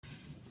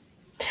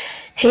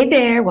Hey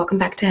there, welcome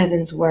back to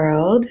Heaven's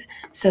World.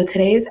 So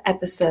today's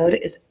episode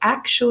is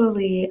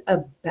actually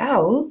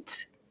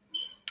about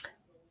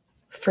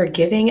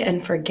forgiving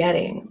and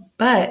forgetting,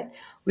 but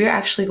we're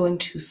actually going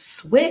to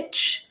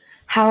switch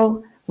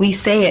how we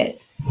say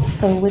it.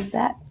 So with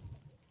that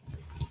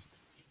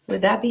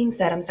being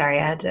said, I'm sorry,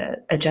 I had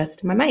to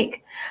adjust my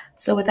mic.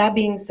 So with that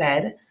being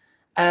said,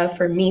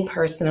 for me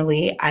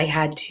personally, I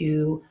had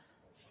to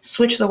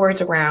switch the words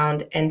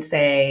around and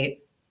say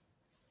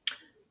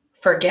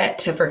forget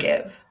to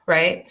forgive,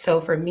 right?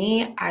 So for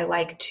me, I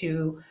like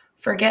to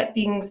forget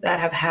things that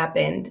have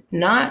happened,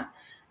 not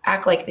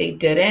act like they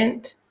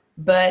didn't,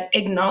 but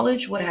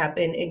acknowledge what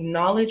happened,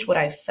 acknowledge what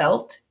I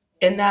felt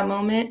in that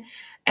moment,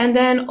 and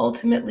then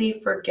ultimately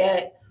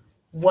forget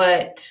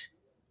what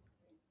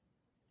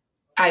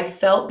I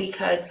felt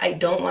because I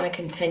don't want to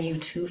continue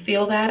to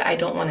feel that. I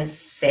don't want to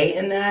stay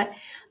in that.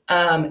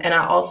 And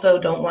I also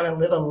don't want to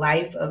live a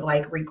life of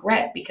like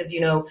regret because,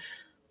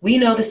 we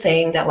know the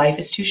saying that life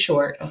is too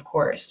short, of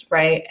course,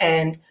 right?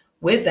 And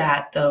with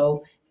that,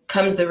 though,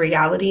 comes the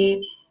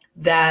reality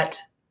that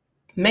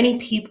many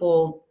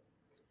people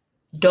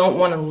don't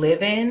want to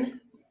live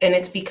in. And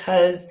it's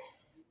because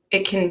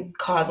it can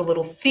cause a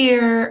little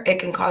fear. It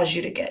can cause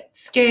you to get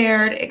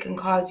scared. It can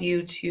cause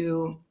you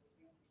to,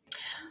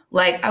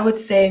 like, I would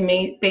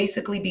say,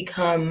 basically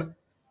become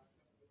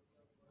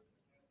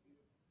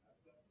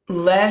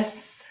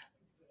less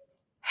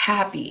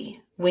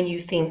happy when you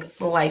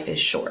think life is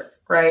short,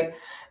 right?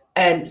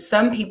 And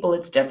some people,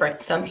 it's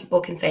different. Some people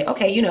can say,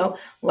 okay,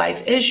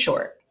 life is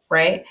short,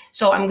 right?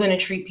 So I'm going to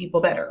treat people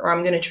better or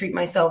I'm going to treat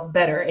myself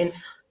better. And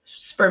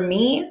for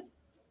me,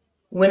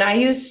 when I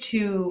used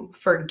to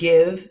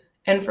forgive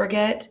and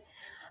forget,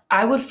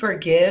 I would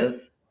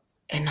forgive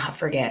and not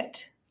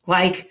forget.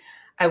 Like,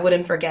 I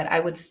wouldn't forget. I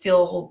would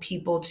still hold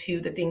people to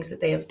the things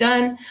that they have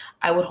done.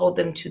 I would hold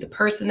them to the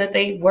person that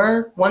they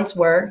once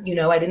were.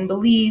 I didn't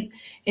believe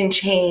in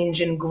change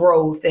and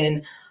growth.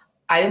 And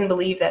I didn't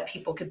believe that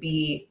people could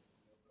be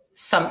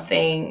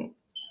something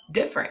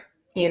different,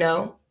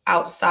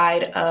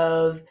 outside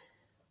of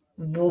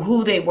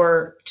who they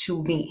were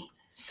to me.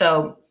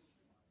 So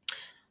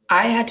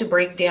I had to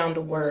break down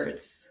the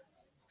words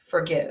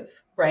forgive,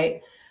 right?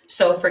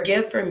 So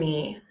forgive for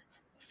me,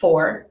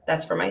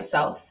 that's for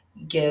myself,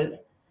 give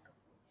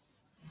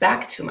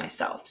back to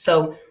myself.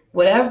 So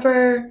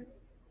whatever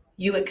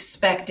you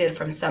expected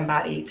from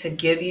somebody to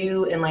give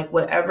you and like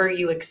whatever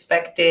you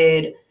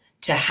expected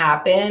to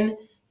happen,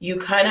 you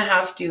kind of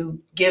have to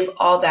give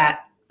all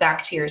that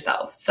back to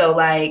yourself. So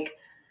like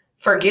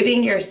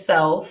forgiving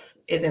yourself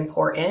is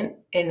important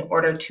in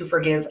order to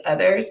forgive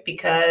others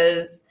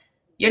because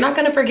you're not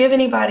going to forgive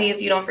anybody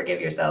if you don't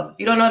forgive yourself. If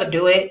you don't know how to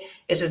do it,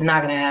 it's just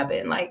not going to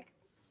happen. Like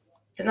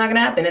it's not going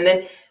to happen. And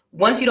then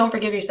once you don't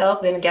forgive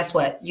yourself, then guess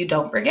what? You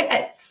don't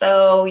forget.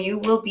 So you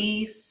will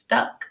be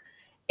stuck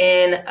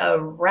in a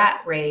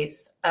rat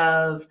race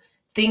of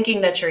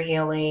thinking that you're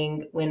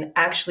healing when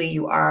actually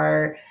you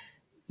are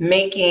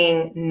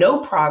making no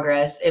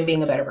progress in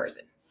being a better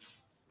person.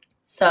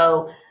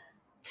 So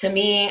to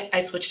me,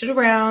 I switched it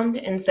around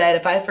and said,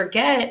 if I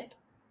forget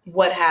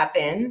what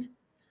happened,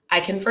 I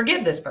can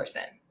forgive this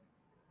person.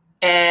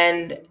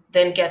 And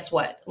then guess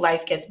what?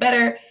 Life gets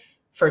better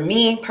for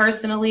me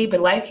personally,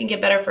 but life can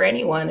get better for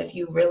anyone if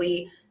you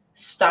really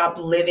stop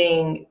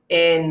living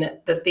in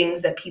the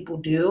things that people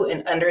do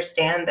and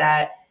understand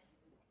that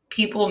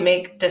people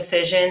make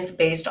decisions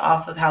based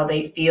off of how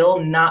they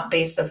feel, not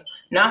based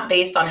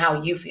on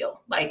how you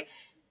feel. Like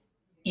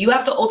you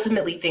have to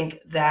ultimately think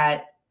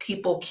that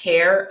people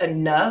care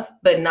enough,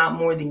 but not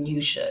more than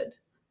you should.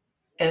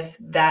 If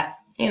that,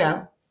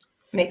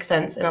 makes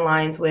sense and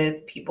aligns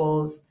with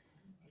people's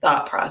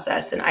thought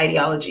process and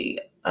ideology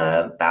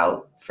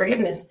about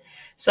forgiveness.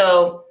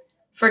 So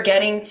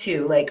forgetting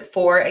to like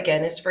for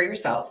again is for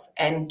yourself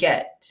and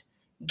get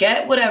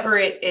whatever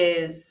it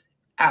is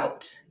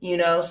out,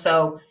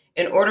 So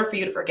in order for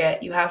you to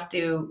forget, you have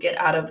to get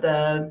out of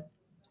the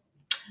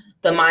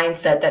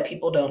mindset that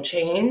people don't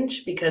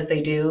change because they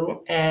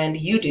do and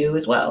you do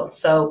as well.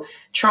 So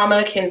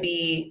trauma can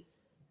be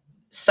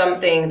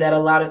something that a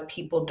lot of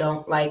people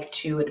don't like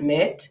to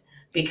admit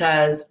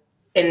because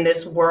in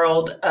this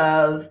world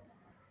of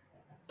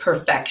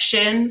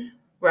perfection,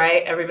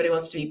 right? Everybody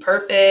wants to be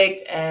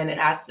perfect and it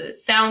has to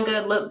sound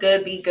good, look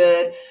good, be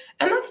good.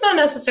 And that's not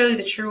necessarily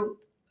the true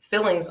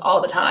feelings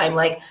all the time.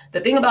 Like the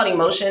thing about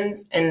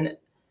emotions and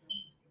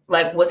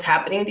like what's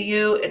happening to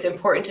you, it's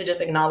important to just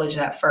acknowledge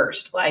that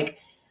first. Like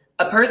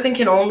a person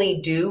can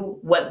only do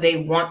what they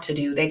want to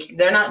do.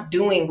 They're not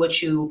doing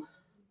what you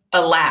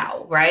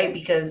allow, right?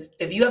 Because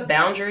if you have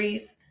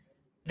boundaries,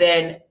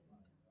 then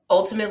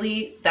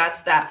ultimately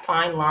that's that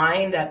fine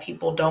line that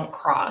people don't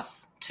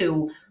cross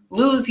to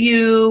lose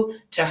you,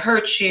 to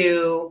hurt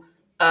you,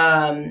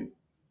 and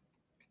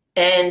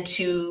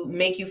to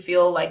make you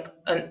feel like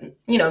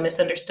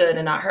misunderstood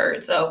and not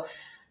heard. So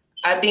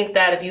I think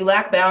that if you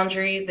lack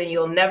boundaries, then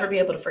you'll never be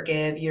able to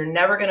forgive. You're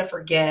never going to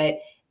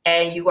forget.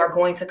 And you are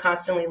going to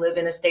constantly live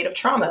in a state of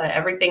trauma.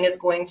 Everything is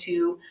going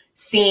to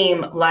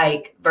seem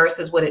like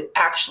versus what it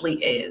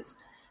actually is.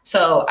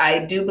 So I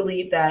do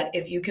believe that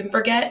if you can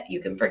forget, you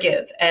can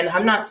forgive. And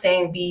I'm not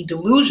saying be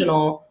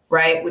delusional,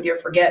 right, with your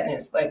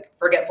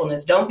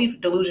forgetfulness. Don't be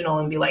delusional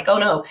and be like, oh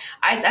no,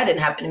 that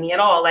didn't happen to me at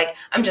all. Like,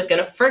 I'm just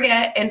going to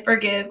forget and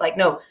forgive. Like,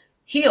 no,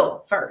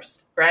 heal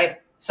first, right?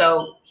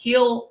 So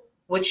heal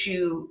what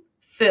you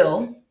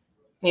feel,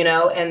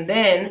 and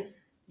then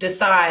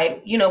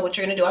decide, what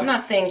you're going to do. I'm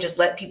not saying just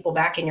let people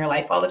back in your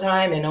life all the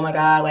time and, oh my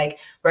God, like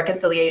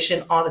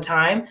reconciliation all the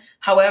time.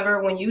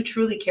 However, when you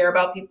truly care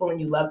about people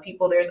and you love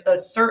people, there's a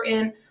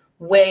certain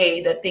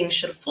way that things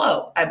should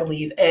flow, I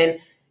believe. And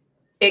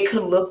it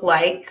could look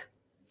like,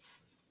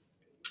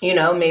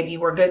 maybe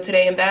we're good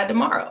today and bad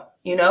tomorrow,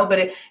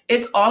 but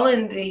it's all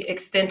in the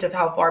extent of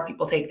how far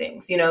people take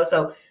things,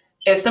 So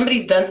if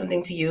somebody's done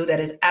something to you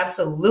that is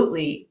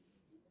absolutely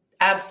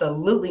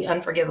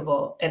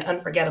unforgivable and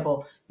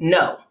unforgettable,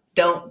 no,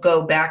 don't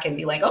go back and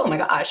be like, oh my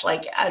gosh,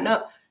 like, yeah,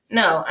 no,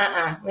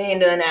 we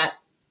ain't doing that.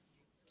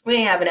 We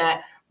ain't having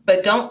that.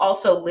 But don't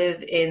also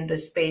live in the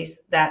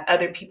space that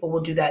other people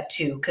will do that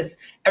too, because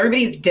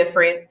everybody's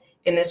different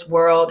in this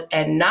world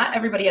and not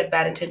everybody has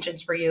bad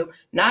intentions for you.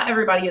 Not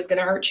everybody is going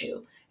to hurt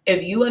you.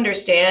 If you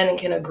understand and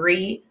can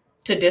agree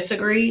to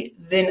disagree,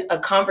 then a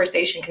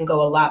conversation can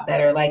go a lot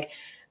better. Like,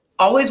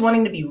 always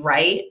wanting to be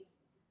right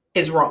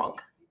is wrong.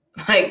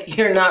 Like,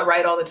 you're not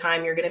right all the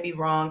time. You're going to be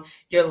wrong.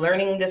 You're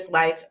learning this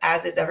life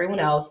as is everyone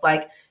else.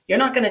 Like, you're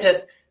not going to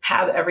just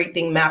have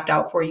everything mapped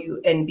out for you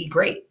and be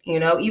great.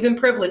 Even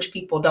privileged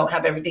people don't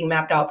have everything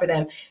mapped out for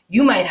them.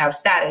 You might have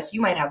status,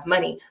 you might have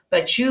money,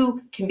 but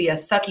you can be a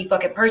sucky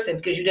fucking person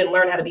because you didn't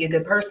learn how to be a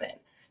good person.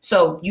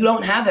 So you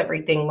don't have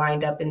everything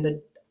lined up in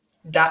the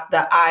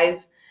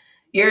I's.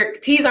 Your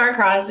T's aren't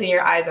crossed and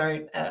your I's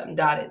aren't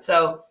dotted.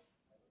 So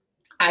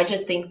I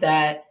just think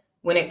that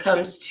when it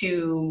comes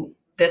to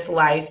this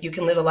life, you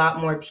can live a lot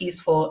more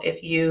peaceful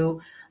if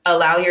you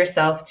allow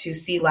yourself to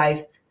see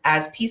life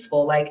as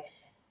peaceful. Like,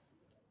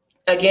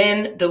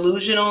 again,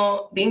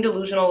 being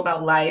delusional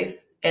about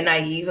life and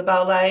naive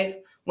about life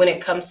when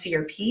it comes to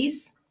your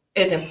peace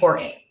is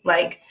important.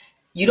 Like,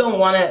 you don't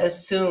want to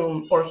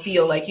assume or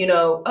feel like,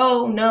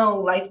 oh no,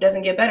 life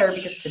doesn't get better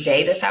because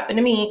today this happened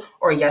to me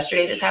or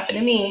yesterday this happened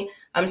to me.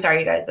 I'm sorry,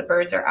 you guys, the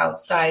birds are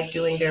outside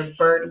doing their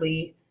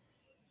birdly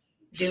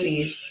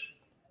duties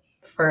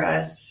for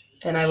us.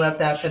 And I love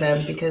that for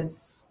them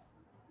because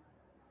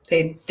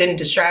they didn't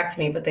distract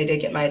me, but they did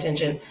get my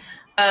attention.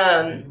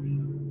 But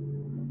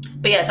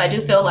yes, I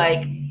do feel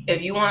like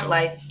if you want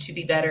life to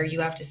be better, you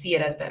have to see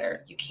it as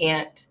better. You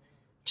can't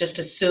just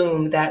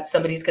assume that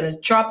somebody's going to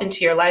drop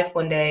into your life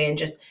one day and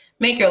just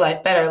make your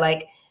life better.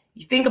 Like,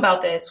 you think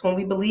about this, when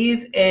we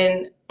believe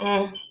in,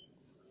 I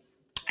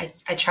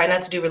try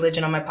not to do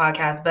religion on my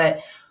podcast,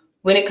 but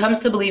when it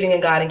comes to believing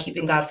in God and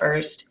keeping God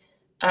first,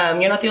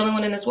 you're not the only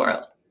one in this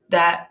world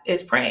that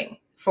is praying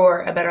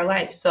for a better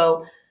life.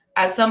 So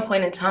at some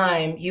point in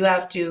time, you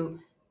have to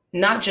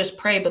not just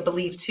pray, but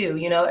believe too.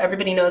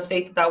 Everybody knows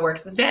faith without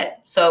works is dead.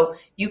 So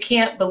you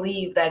can't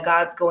believe that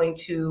God's going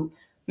to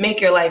make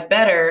your life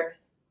better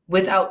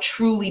without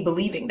truly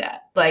believing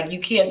that. Like, you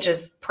can't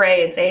just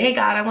pray and say, hey,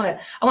 God, I want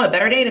a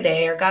better day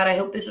today. Or God, I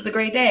hope this is a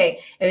great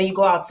day. And then you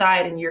go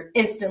outside and you're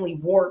instantly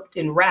warped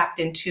and wrapped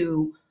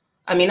into,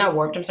 not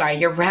warped, I'm sorry.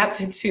 You're wrapped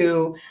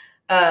into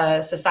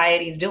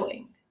society's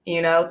doing,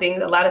 a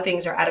lot of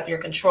things are out of your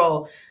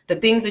control. The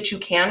things that you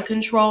can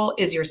control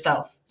is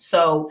yourself.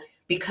 So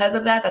because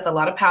of that, that's a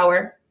lot of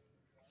power,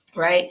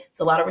 right? It's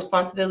a lot of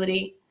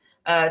responsibility.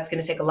 It's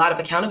going to take a lot of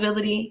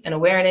accountability and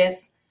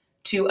awareness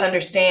to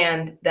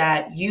understand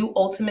that you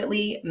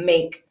ultimately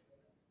make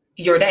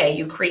your day.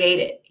 You create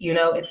it.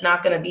 It's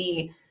not going to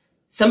be,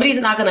 somebody's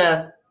not going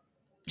to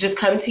just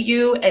come to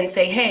you and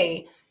say,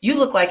 hey, you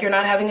look like you're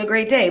not having a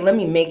great day. Let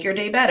me make your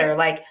day better.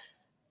 Like,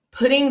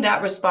 putting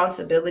that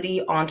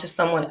responsibility onto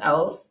someone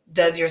else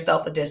does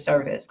yourself a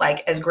disservice.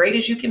 Like, as great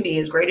as you can be,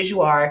 as great as you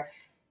are,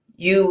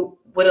 you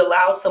would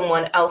allow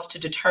someone else to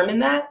determine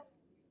that.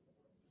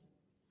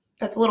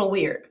 That's a little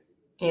weird,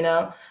 I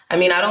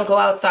don't go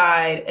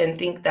outside and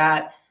think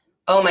that,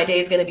 oh, my day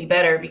is going to be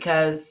better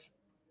because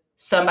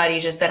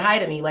somebody just said hi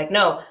to me. Like,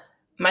 no,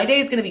 my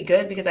day is going to be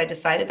good because I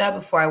decided that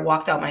before I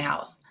walked out my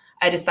house.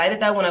 I decided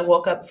that when I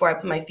woke up before I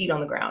put my feet on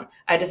the ground.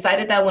 I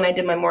decided that when I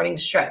did my morning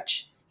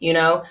stretch.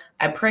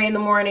 I pray in the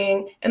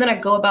morning and then I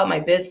go about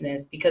my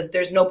business because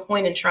there's no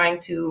point in trying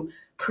to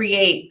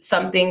create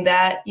something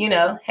that,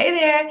 hey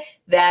there,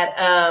 that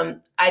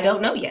I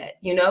don't know yet,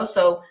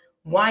 So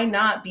why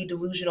not be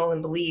delusional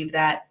and believe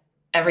that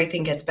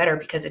everything gets better,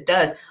 because it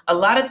does. A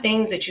lot of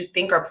things that you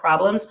think are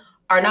problems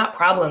are not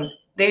problems.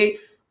 They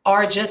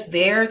are just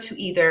there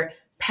to either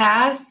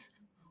pass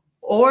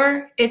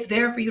or it's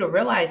there for you to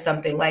realize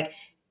something. Like,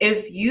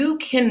 if you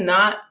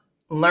cannot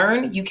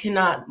learn, you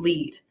cannot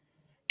lead.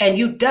 And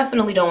you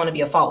definitely don't want to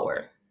be a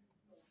follower.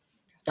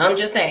 I'm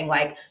just saying,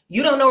 like,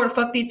 you don't know where the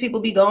fuck these people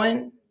be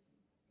going,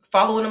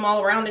 following them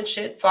all around and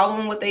shit,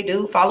 following what they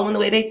do, following the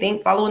way they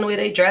think, following the way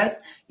they dress.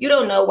 You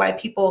don't know why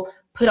people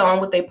put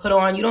on what they put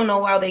on. You don't know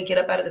why they get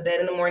up out of the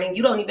bed in the morning.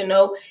 You don't even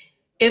know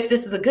if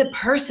this is a good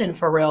person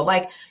for real.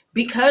 Like,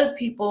 because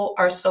people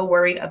are so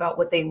worried about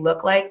what they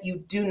look like,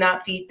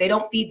 they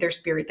don't feed their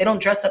spirit. They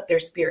don't dress up their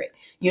spirit,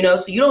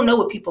 so you don't know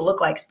what people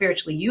look like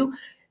spiritually. You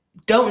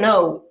don't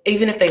know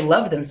even if they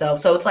love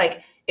themselves. So it's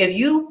like, if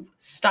you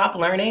stop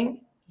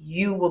learning,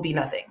 you will be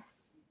nothing.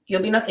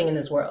 You'll be nothing in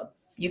this world.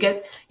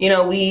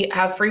 We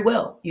have free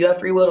will. You have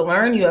free will to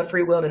learn. You have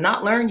free will to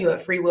not learn. You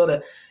have free will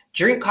to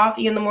drink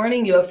coffee in the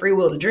morning. You have free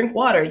will to drink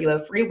water. You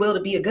have free will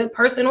to be a good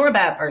person or a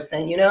bad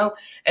person,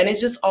 and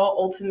it's just all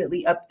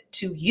ultimately up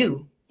to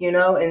you, and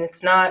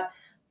it's not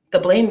the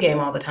blame game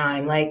all the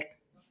time. Like,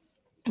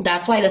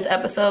 that's why this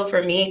episode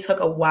for me took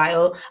a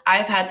while.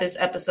 I've had this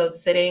episode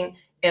sitting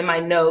in my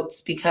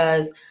notes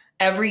because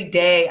every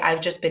day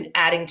I've just been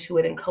adding to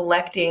it and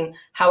collecting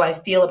how I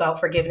feel about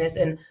forgiveness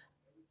and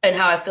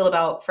how I feel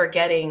about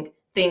forgetting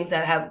things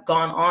that have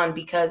gone on.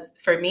 Because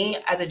for me,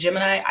 as a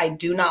Gemini, I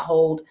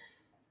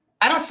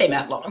don't stay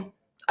mad long.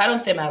 I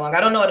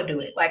don't know how to do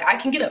it. Like, I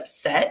can get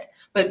upset,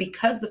 but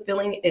because the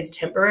feeling is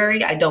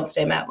temporary, I don't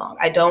stay mad long.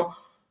 I don't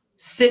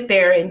sit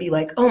there and be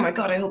like, oh my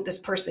God, I hope this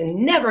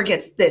person never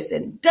gets this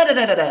and da da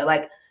da da da.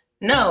 Like,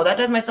 no, that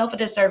does myself a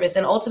disservice.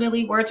 And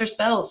ultimately, words are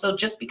spells. So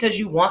just because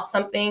you want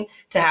something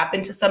to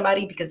happen to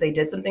somebody because they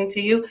did something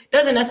to you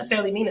doesn't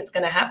necessarily mean it's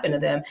going to happen to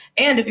them.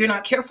 And if you're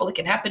not careful, it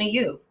can happen to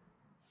you.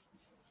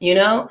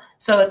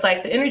 So it's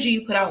like the energy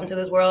you put out into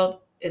this world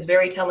is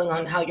very telling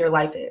on how your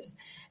life is.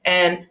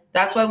 And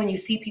that's why when you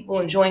see people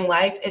enjoying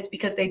life, it's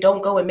because they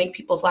don't go and make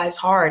people's lives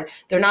hard.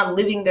 They're not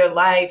living their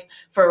life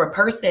for a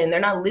person. They're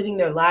not living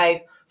their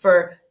life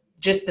for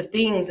just the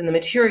things and the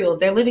materials.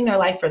 They're living their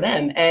life for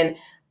them. And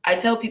I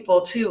tell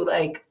people too,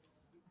 like,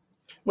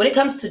 when it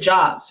comes to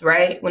jobs,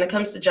 right? When it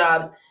comes to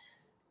jobs,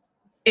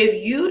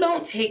 if you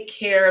don't take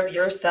care of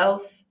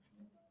yourself,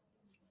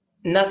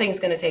 nothing's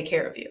going to take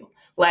care of you.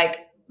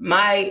 Like,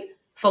 my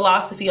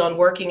philosophy on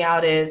working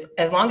out is,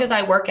 as long as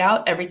I work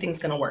out, everything's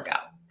going to work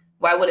out.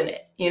 Why wouldn't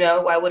it?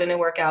 Why wouldn't it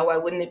work out? Why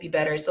wouldn't it be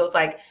better? So it's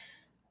like,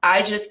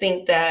 I just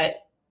think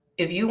that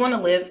if you want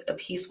to live a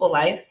peaceful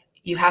life,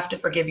 you have to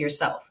forgive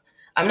yourself.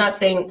 I'm not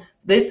saying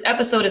this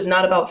episode is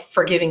not about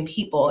forgiving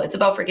people. It's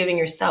about forgiving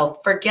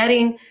yourself.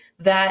 Forgetting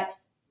that,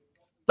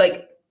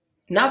 like,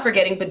 not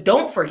forgetting, but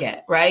don't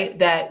forget, right?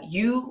 That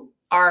you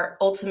are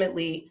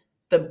ultimately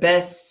the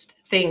best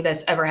thing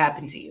that's ever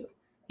happened to you.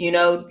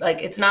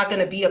 Like, it's not going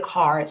to be a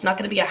car. It's not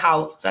going to be a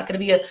house. It's not going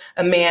to be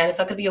a man. It's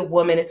not going to be a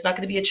woman. It's not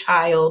going to be a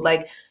child.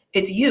 Like,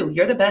 it's you.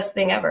 You're the best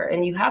thing ever.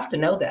 And you have to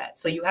know that.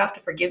 So you have to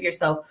forgive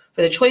yourself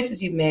for the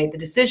choices you've made, the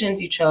decisions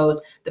you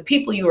chose, the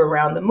people you were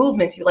around, the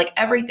movements you like,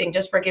 everything.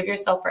 Just forgive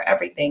yourself for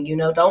everything.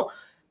 Don't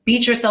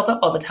beat yourself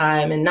up all the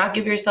time and not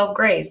give yourself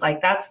grace. Like,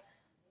 that's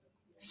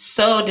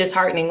so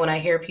disheartening when I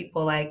hear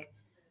people, like,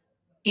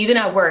 even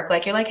at work,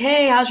 like, you're like,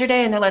 hey, how's your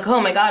day? And they're like,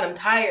 oh my God, I'm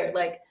tired.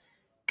 Like,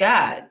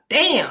 God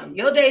damn,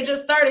 your day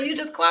just started. You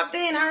just clocked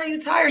in. How are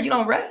you tired? You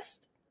don't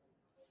rest.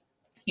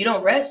 You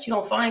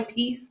don't find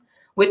peace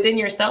within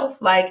yourself.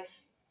 Like,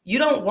 you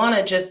don't want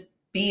to just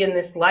be in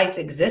this life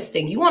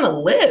existing. You want to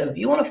live.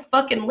 You want to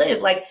fucking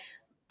live. Like,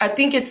 I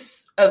think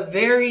it's a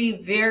very,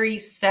 very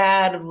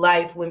sad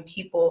life when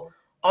people,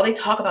 all they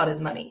talk about is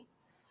money.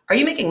 Are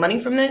you making money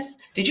from this?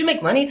 Did you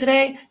make money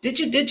today? Did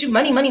you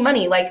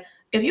money? Like,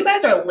 if you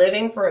guys are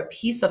living for a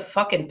piece of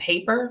fucking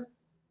paper,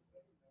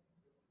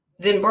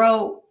 then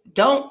bro,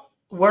 don't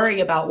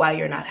worry about why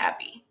you're not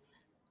happy.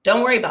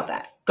 Don't worry about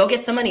that. Go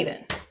get some money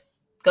then.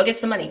 Go get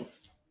some money.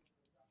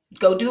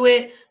 Go do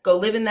it. Go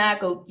live in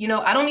that.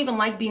 I don't even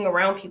like being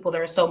around people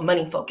that are so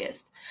money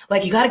focused.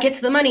 Like, you got to get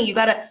to the money. You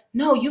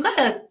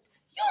don't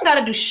got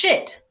to do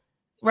shit.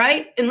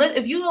 Right? Unless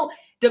if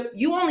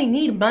you only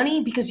need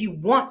money because you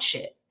want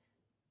shit.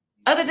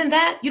 Other than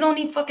that, you don't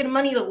need fucking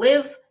money to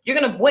live. You're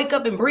going to wake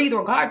up and breathe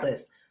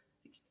regardless.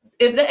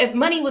 If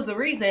money was the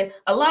reason,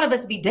 a lot of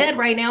us be dead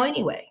right now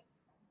anyway.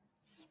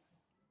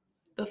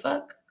 The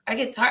fuck? I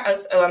get tired.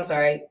 Oh, I'm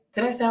sorry.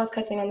 Did I say I was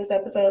cussing on this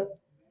episode?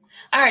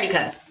 I already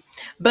cussed.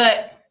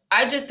 But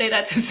I just say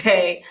that to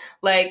say,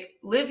 like,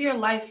 live your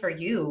life for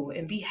you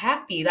and be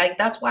happy. Like,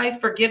 that's why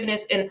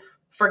forgiveness and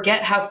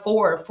forget have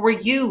for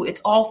you.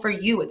 It's all for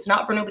you. It's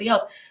not for nobody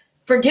else.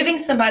 Forgiving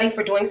somebody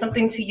for doing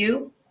something to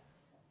you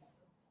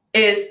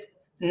is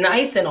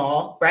nice and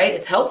all, right?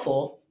 It's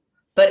helpful.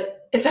 But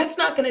if that's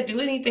not going to do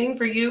anything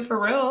for you, for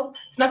real,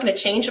 it's not going to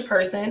change a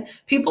person.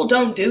 People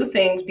don't do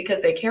things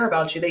because they care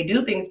about you. They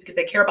do things because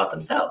they care about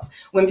themselves.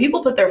 When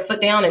people put their foot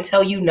down and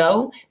tell you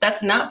no,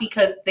 that's not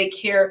because they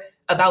care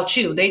about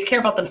you. They care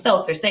about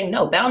themselves. They're saying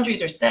no.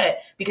 Boundaries are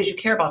set because you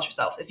care about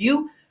yourself. If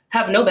you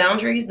have no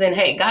boundaries, then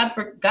hey,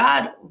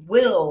 God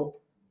will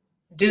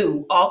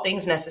do all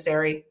things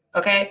necessary.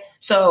 Okay.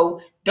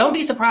 So don't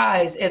be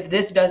surprised if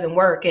this doesn't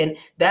work and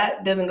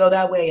that doesn't go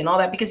that way and all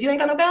that, because you ain't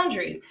got no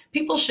boundaries.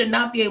 People should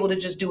not be able to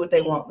just do what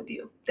they want with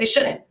you. They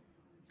shouldn't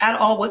at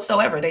all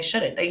whatsoever. They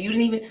shouldn't.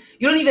 You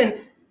don't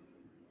even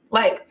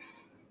like,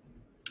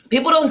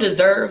 people don't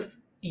deserve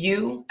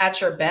you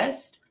at your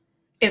best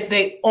if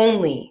they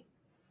only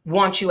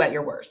want you at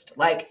your worst.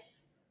 Like,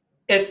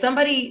 if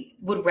somebody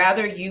would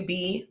rather you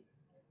be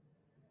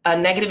a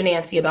negative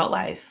Nancy about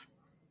life,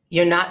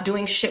 You're not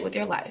doing shit with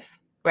your life,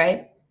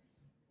 right?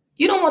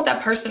 You don't want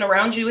that person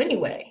around you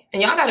anyway.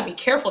 And y'all got to be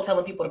careful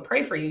telling people to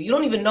pray for you. You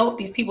don't even know if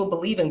these people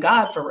believe in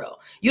God for real.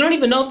 You don't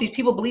even know if these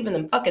people believe in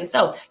them fucking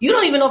selves. You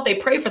don't even know if they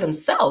pray for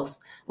themselves.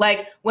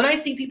 Like when I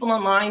see people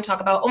online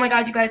talk about, oh my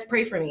God, you guys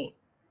pray for me.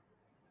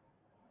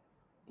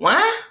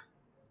 What?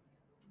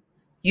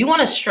 You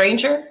want a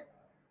stranger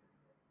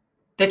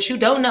that you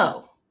don't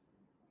know,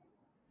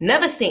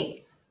 never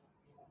seen,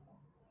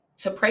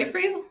 to pray for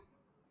you?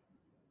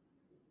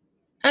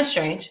 That's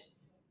strange.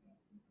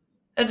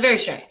 That's very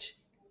strange.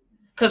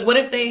 Because what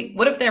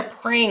if they're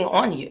praying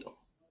on you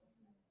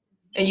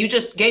and you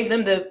just gave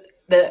them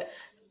the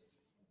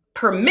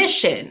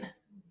permission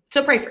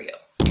to pray for you?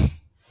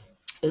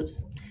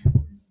 Oops.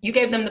 You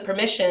gave them the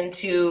permission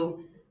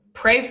to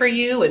pray for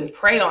you and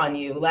pray on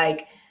you.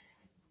 Like,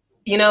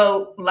 you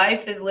know,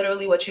 life is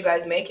literally what you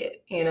guys make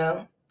it, you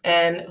know?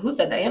 And who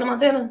said that? Hannah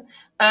Montana?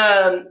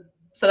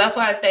 So that's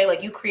why I say,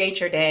 like, you create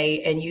your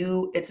day, and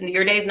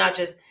your day's not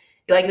just,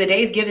 like, the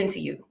day's given to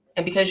you.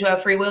 And because you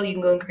have free will, you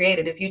can go and create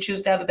it. If you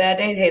choose to have a bad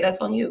day, hey,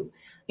 that's on you.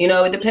 You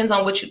know, it depends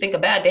on what you think a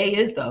bad day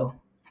is, though.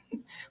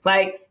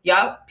 Like,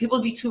 y'all, people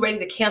be too ready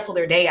to cancel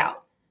their day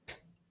out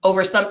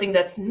over something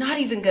that's not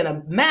even going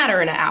to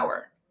matter in an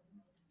hour.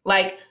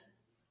 Like,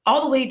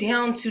 all the way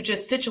down to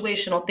just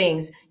situational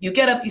things. You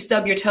get up, you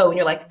stub your toe, and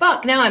you're like,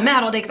 fuck, now I'm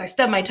mad all day because I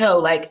stubbed my toe.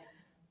 Like,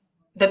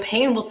 the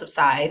pain will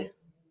subside.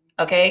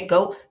 Okay,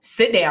 go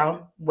sit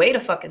down, wait a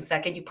fucking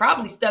second. You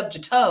probably stubbed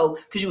your toe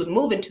because you was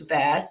moving too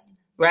fast,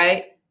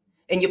 right?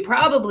 And you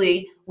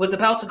probably was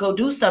about to go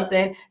do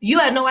something. You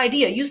had no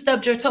idea. You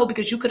stubbed your toe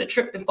because you could have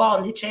tripped and fallen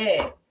and hit your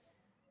head.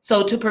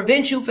 So to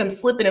prevent you from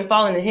slipping and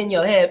falling and hitting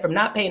your head, from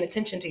not paying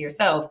attention to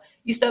yourself,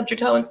 you stubbed your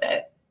toe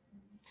instead.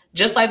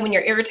 Just like when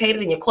you're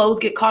irritated and your clothes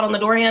get caught on the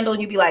door handle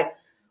and you be like,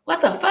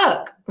 what the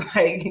fuck?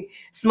 Like,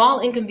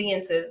 small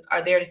inconveniences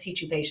are there to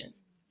teach you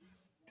patience.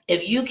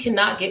 If you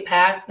cannot get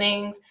past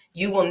things,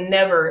 you will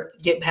never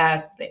get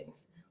past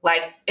things.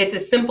 Like, it's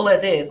as simple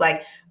as is.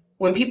 Like,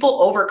 when people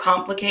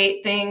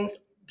overcomplicate things,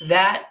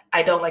 that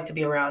I don't like to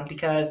be around,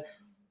 because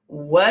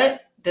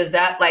what does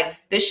that, like,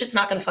 this shit's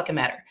not gonna fucking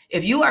matter.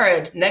 If you are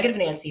a negative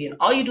Nancy and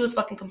all you do is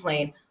fucking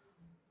complain,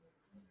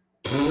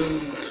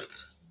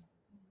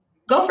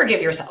 go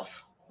forgive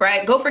yourself,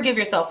 right? Go forgive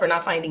yourself for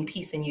not finding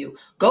peace in you.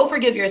 Go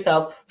forgive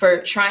yourself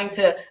for trying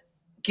to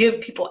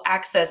give people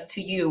access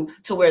to you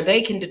to where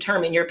they can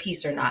determine your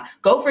peace or not.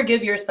 Go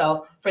forgive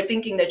yourself for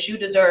thinking that you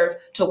deserve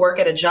to work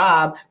at a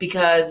job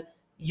because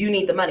you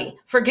need the money.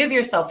 Forgive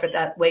yourself for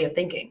that way of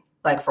thinking.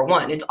 Like, for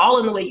one, it's all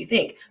in the way you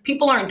think.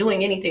 People aren't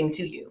doing anything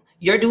to you.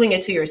 You're doing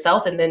it to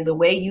yourself. And then the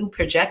way you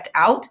project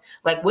out,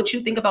 like what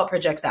you think about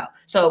projects out.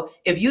 So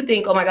if you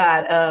think, oh my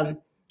God,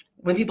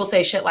 when people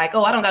say shit like,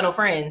 oh, I don't got no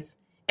friends,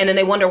 and then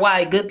they wonder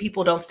why good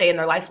people don't stay in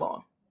their life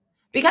long.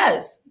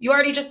 Because you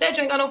already just said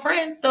you ain't got no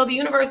friends. So the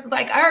universe is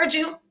like, I heard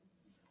you.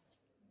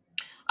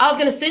 I was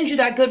going to send you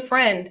that good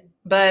friend,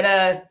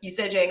 but you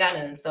said you ain't got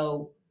none.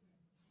 So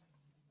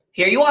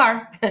here you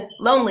are,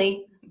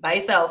 lonely, by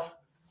yourself,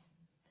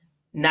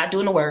 not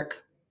doing the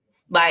work.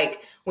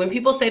 Like, when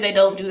people say they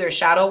don't do their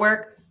shadow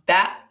work,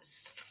 that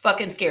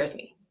fucking scares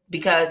me.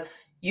 Because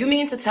you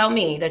mean to tell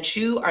me that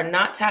you are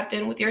not tapped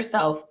in with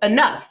yourself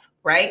enough,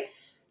 right?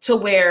 To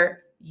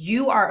where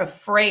you are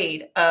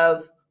afraid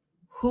of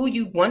who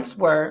you once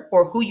were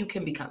or who you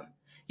can become.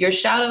 Your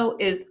shadow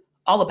is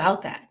all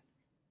about that.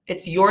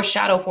 It's your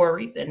shadow for a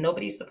reason.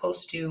 Nobody's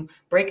supposed to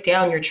break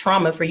down your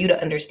trauma for you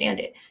to understand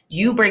it.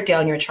 You break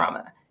down your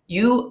trauma.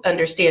 You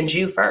understand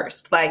you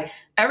first. Like,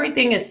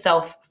 everything is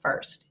self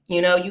first.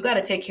 You know, you got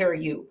to take care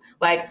of you.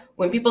 Like,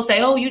 when people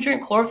say, oh, you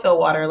drink chlorophyll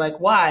water, like,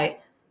 why?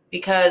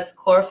 Because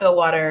chlorophyll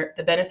water,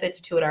 the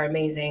benefits to it are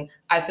amazing.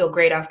 I feel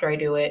great after I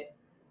do it,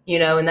 you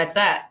know, and that's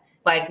that.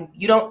 Like,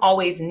 you don't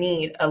always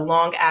need a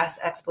long ass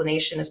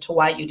explanation as to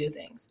why you do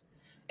things.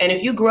 And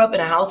if you grew up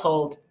in a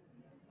household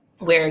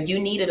where you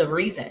needed a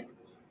reason,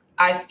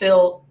 I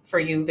feel for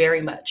you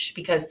very much,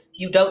 because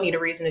you don't need a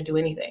reason to do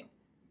anything.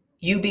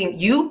 You being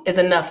you is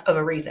enough of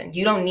a reason.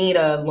 You don't need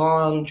a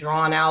long,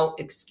 drawn out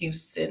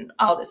excuse and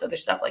all this other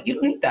stuff. Like, you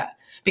don't need that,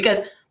 because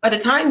by the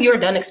time you're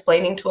done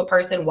explaining to a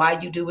person why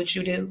you do what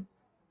you do,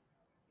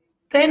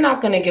 they're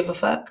not going to give a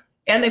fuck.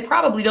 And they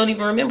probably don't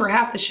even remember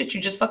half the shit you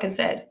just fucking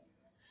said.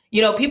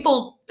 You know,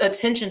 people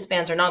attention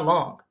spans are not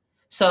long.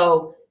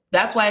 So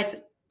that's why it's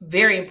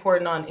very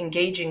important on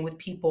engaging with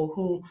people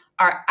who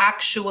are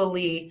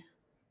actually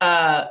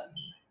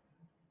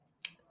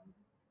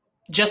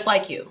just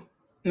like you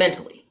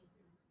mentally.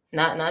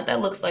 Not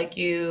that looks like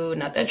you,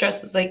 not that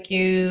dresses like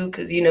you,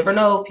 because you never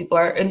know. People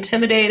are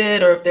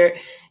intimidated, or if they're,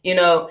 you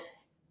know,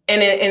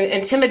 and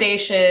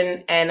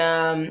intimidation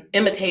and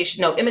imitation.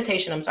 No,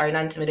 imitation, I'm sorry,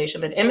 not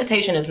intimidation, but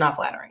imitation is not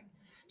flattering.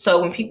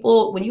 So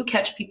when you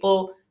catch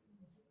people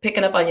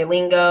picking up on your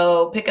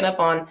lingo, picking up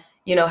on,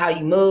 you know, how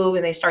you move,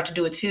 and they start to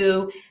do it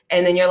too.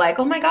 And then you're like,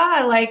 oh my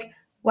God, like,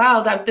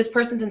 wow, this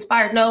person's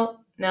inspired. No,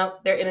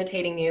 they're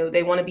imitating you.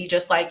 They want to be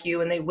just like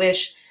you. And they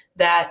wish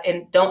that,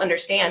 and don't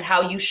understand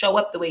how you show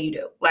up the way you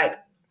do. Like,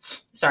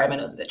 sorry, my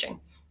nose is itching.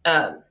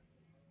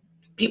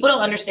 People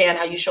don't understand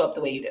how you show up the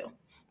way you do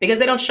because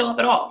they don't show up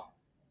at all.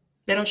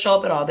 They don't show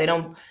up at all. They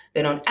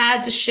don't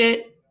add to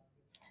shit.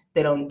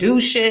 They don't do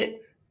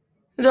shit.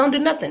 They don't do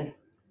nothing.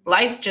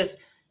 Life just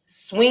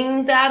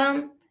swings at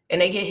them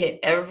and they get hit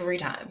every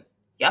time.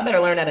 Y'all better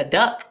learn how to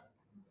duck.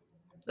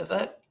 The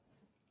fuck?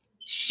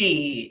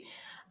 Shit.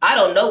 I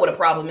don't know what a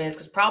problem is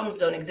because problems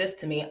don't exist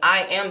to me.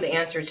 I am the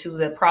answer to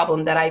the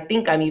problem that I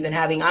think I'm even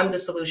having. I'm the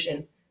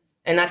solution.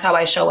 And that's how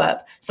I show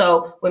up.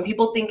 So when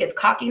people think it's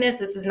cockiness,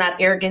 this is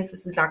not arrogance.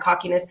 This is not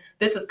cockiness.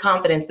 This is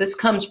confidence. This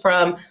comes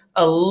from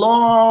a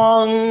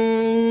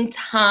long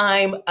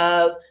time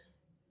of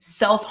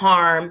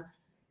self-harm,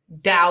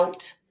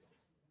 doubt,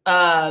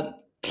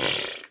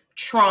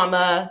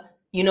 trauma.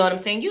 You know what I'm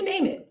saying? You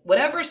name it.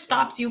 Whatever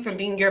stops you from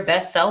being your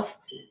best self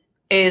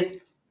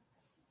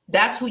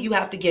that's who you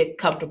have to get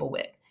comfortable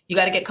with. You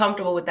got to get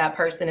comfortable with that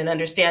person and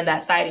understand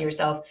that side of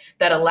yourself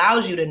that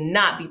allows you to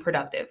not be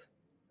productive.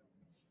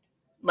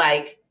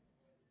 Like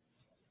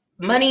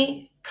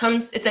money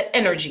comes, it's an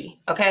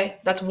energy, okay?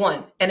 That's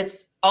one. And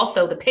it's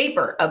also the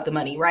paper of the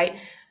money, right?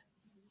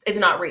 It's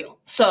not real.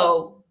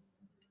 So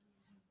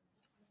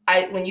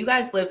when you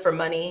guys live for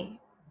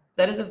money,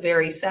 that is a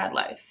very sad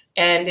life.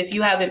 And if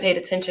you haven't paid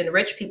attention,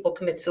 rich people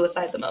commit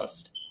suicide the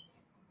most.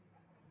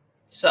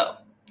 So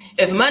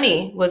if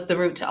money was the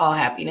root to all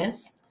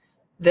happiness,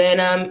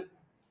 then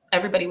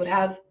everybody would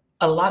have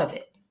a lot of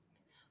it.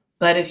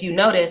 But if you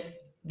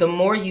notice, the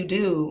more you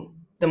do,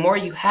 the more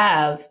you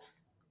have,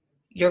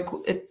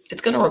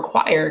 it's going to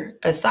require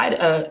a side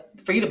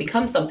for you to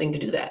become something to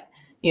do that.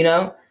 You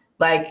know,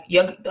 like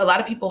a lot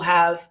of people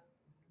have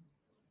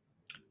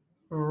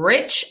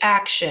rich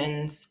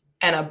actions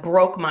and a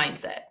broke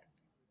mindset.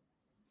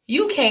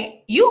 You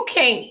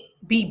can't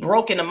be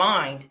broke in the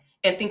mind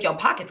and think your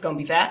pocket's going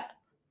to be fat.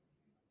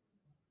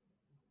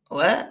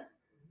 What?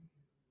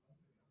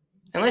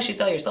 Unless you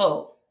sell your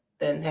soul,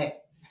 then hey,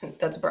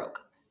 that's a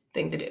broke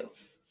thing to do,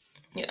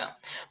 you know.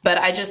 But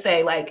I just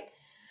say, like,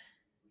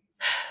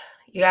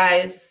 you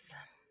guys,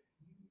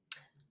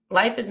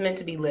 life is meant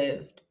to be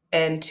lived,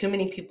 and too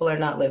many people are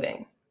not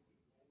living.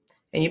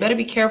 And you better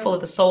be careful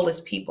of the soulless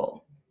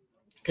people,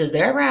 because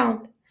they're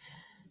around.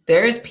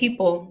 There's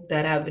people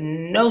that have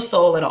no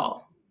soul at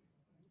all.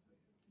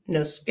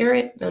 No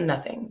spirit, no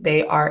nothing.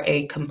 They are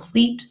a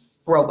complete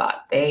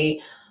robot.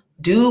 They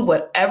do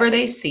whatever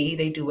they see.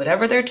 They do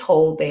whatever they're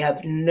told. They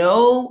have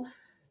no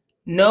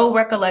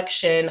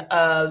recollection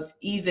of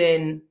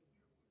even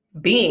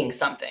being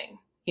something,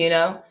 you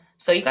know?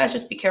 So you guys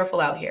just be careful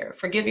out here.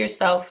 Forgive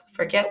yourself.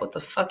 Forget what the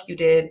fuck you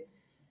did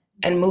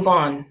and move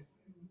on.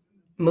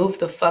 Move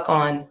the fuck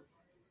on,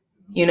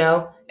 you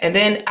know? And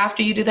then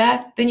after you do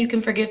that, then you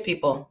can forgive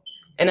people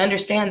and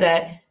understand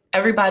that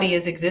everybody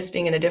is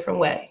existing in a different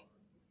way.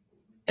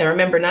 And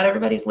remember, not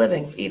everybody's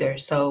living either.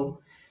 So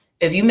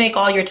if you make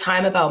all your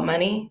time about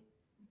money,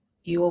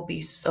 you will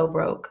be so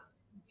broke.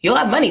 You'll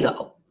have money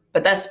though,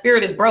 but that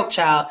spirit is broke,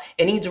 child.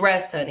 It needs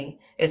rest, honey.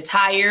 It's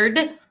tired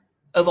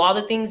of all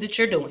the things that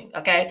you're doing,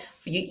 okay?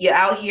 You're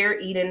out here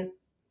eating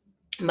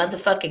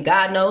motherfucking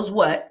God knows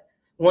what,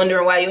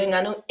 wondering why you ain't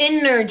got no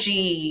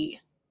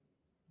energy.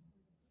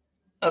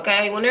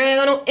 Okay? Wondering you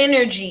ain't got no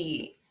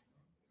energy.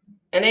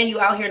 And then you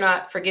out here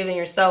not forgiving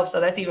yourself, so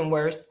that's even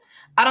worse.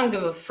 I don't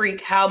give a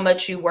freak how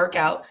much you work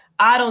out.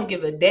 I don't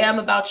give a damn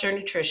about your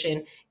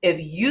nutrition. If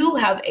you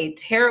have a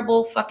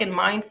terrible fucking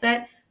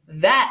mindset,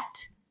 that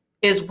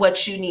is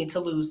what you need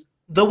to lose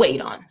the weight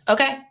on,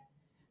 okay?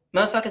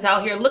 Motherfuckers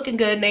out here looking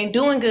good and ain't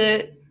doing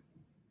good.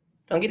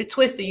 Don't get it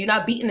twisted. You're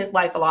not beating this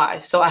life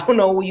alive. So I don't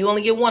know. You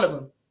only get one of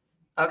them,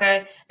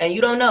 okay? And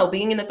you don't know.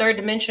 Being in the third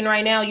dimension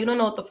right now, you don't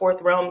know what the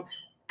fourth realm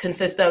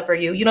consists of for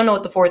you. You don't know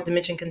what the fourth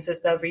dimension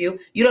consists of for you.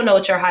 You don't know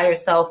what your higher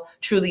self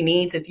truly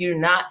needs if you're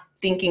not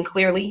thinking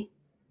clearly,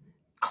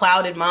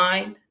 clouded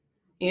mind.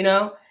 You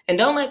know, and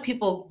don't let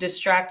people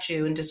distract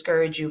you and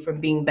discourage you from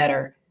being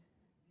better.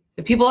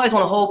 The people always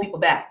want to hold people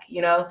back.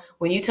 You know,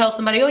 when you tell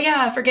somebody, oh yeah,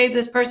 I forgave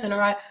this person,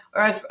 or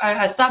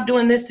I stopped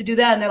doing this to do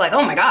that. And they're like,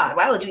 oh my God,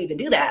 why would you even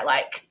do that?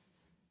 Like,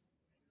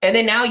 and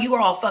then now you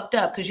are all fucked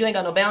up because you ain't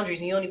got no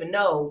boundaries and you don't even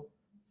know,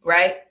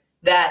 right?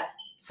 That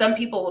some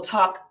people will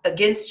talk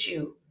against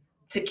you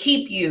to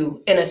keep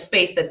you in a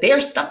space that they're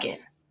stuck in.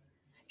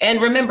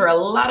 And remember, a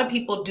lot of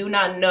people do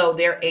not know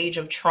their age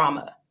of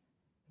trauma.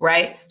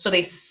 Right? So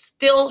they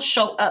still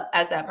show up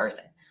as that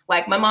person.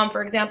 Like my mom,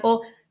 for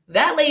example,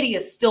 that lady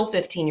is still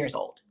 15 years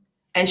old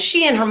and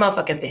she in her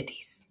motherfucking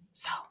 50s.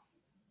 So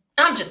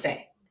I'm just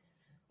saying,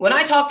 when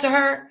I talk to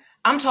her,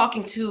 I'm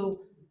talking to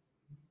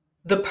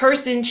the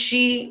person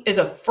she is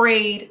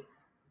afraid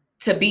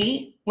to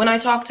be when I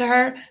talk to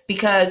her,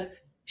 because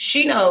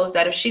she knows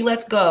that if she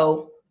lets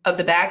go of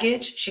the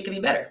baggage, she can be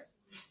better.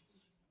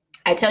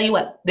 I tell you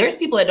what, there's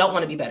people that don't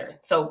want to be better.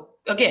 So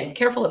again,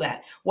 careful of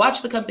that.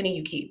 Watch the company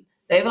you keep.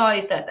 They've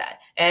always said that.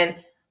 And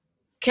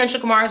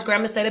Kendrick Lamar's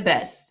grandma said it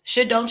best.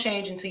 Shit don't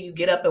change until you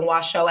get up and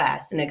wash your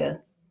ass,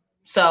 nigga.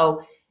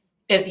 So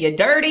if you're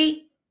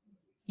dirty,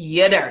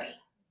 you're dirty.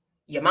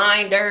 Your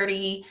mind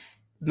dirty,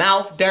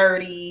 mouth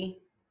dirty,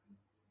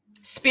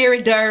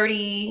 spirit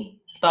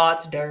dirty,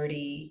 thoughts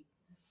dirty.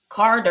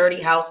 Car dirty,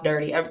 house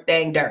dirty,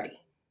 everything dirty.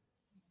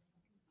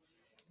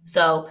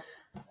 So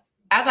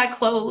as I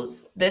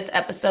close this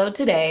episode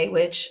today,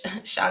 which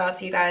shout out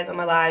to you guys on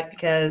my live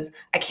because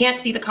I can't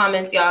see the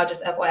comments, y'all,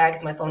 just FYI,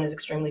 because my phone is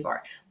extremely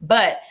far.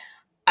 But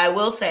I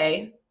will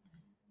say,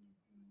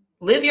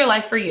 live your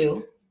life for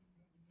you.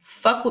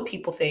 Fuck what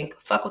people think.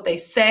 Fuck what they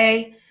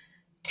say.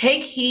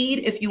 Take heed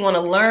if you want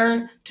to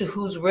learn to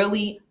who's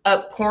really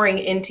pouring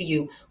into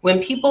you.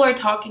 When people are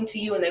talking to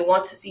you and they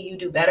want to see you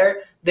do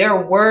better, their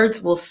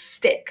words will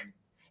stick.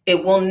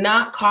 It will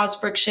not cause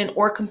friction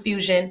or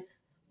confusion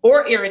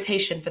or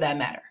irritation for that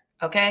matter,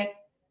 okay?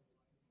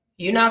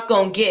 You're not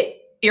going to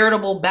get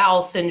irritable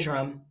bowel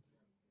syndrome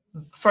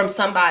from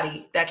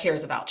somebody that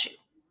cares about you,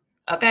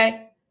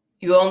 okay?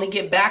 You only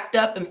get backed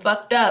up and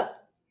fucked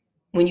up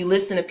when you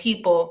listen to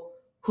people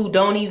who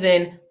don't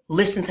even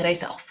listen to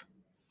themselves.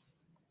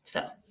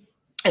 So,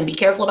 and be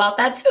careful about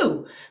that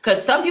too,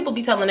 because some people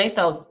be telling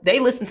themselves they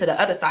listen to the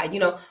other side.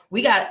 You know,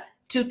 we got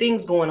two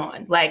things going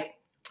on. Like,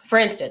 for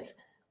instance,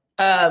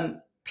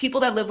 people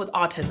that live with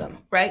autism,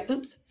 right?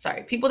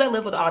 People that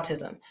live with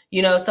autism,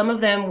 you know, some of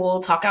them will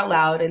talk out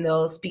loud and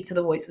they'll speak to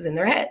the voices in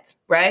their heads,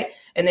 right?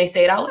 And they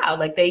say it out loud,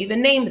 like they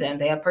even name them.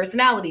 They have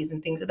personalities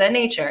and things of that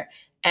nature.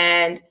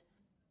 And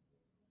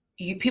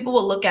people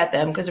will look at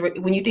them, because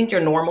when you think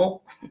you're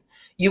normal,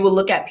 you will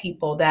look at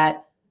people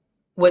that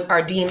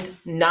are deemed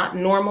not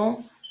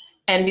normal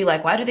and be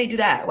like, why do they do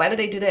that? Why do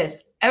they do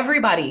this?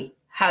 Everybody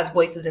has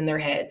voices in their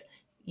heads.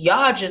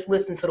 Y'all just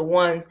listen to the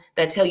ones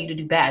that tell you to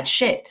do bad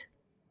shit.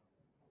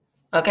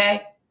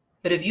 Okay?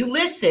 But if you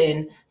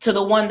listen to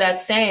the one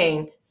that's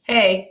saying,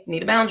 hey,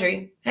 need a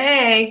boundary.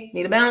 Hey,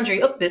 need a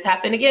boundary. Oh, this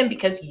happened again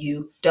because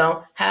you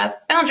don't have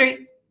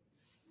boundaries.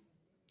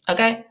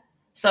 Okay?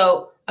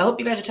 So I hope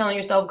you guys are telling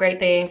yourself great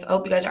things. I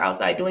hope you guys are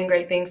outside doing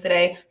great things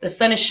today. The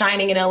sun is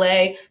shining in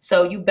LA,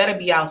 so you better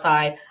be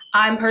outside.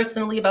 I'm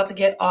personally about to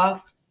get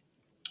off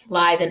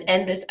live and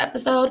end this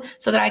episode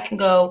so that I can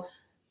go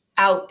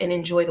out and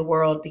enjoy the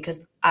world,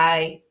 because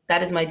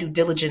that is my due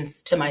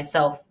diligence to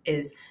myself,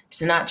 is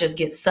to not just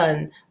get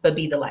sun, but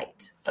be the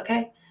light.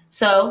 Okay?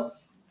 So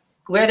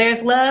where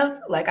there's love,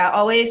 like I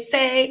always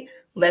say,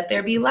 let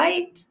there be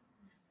light.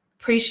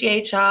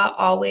 Appreciate y'all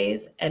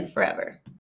always and forever.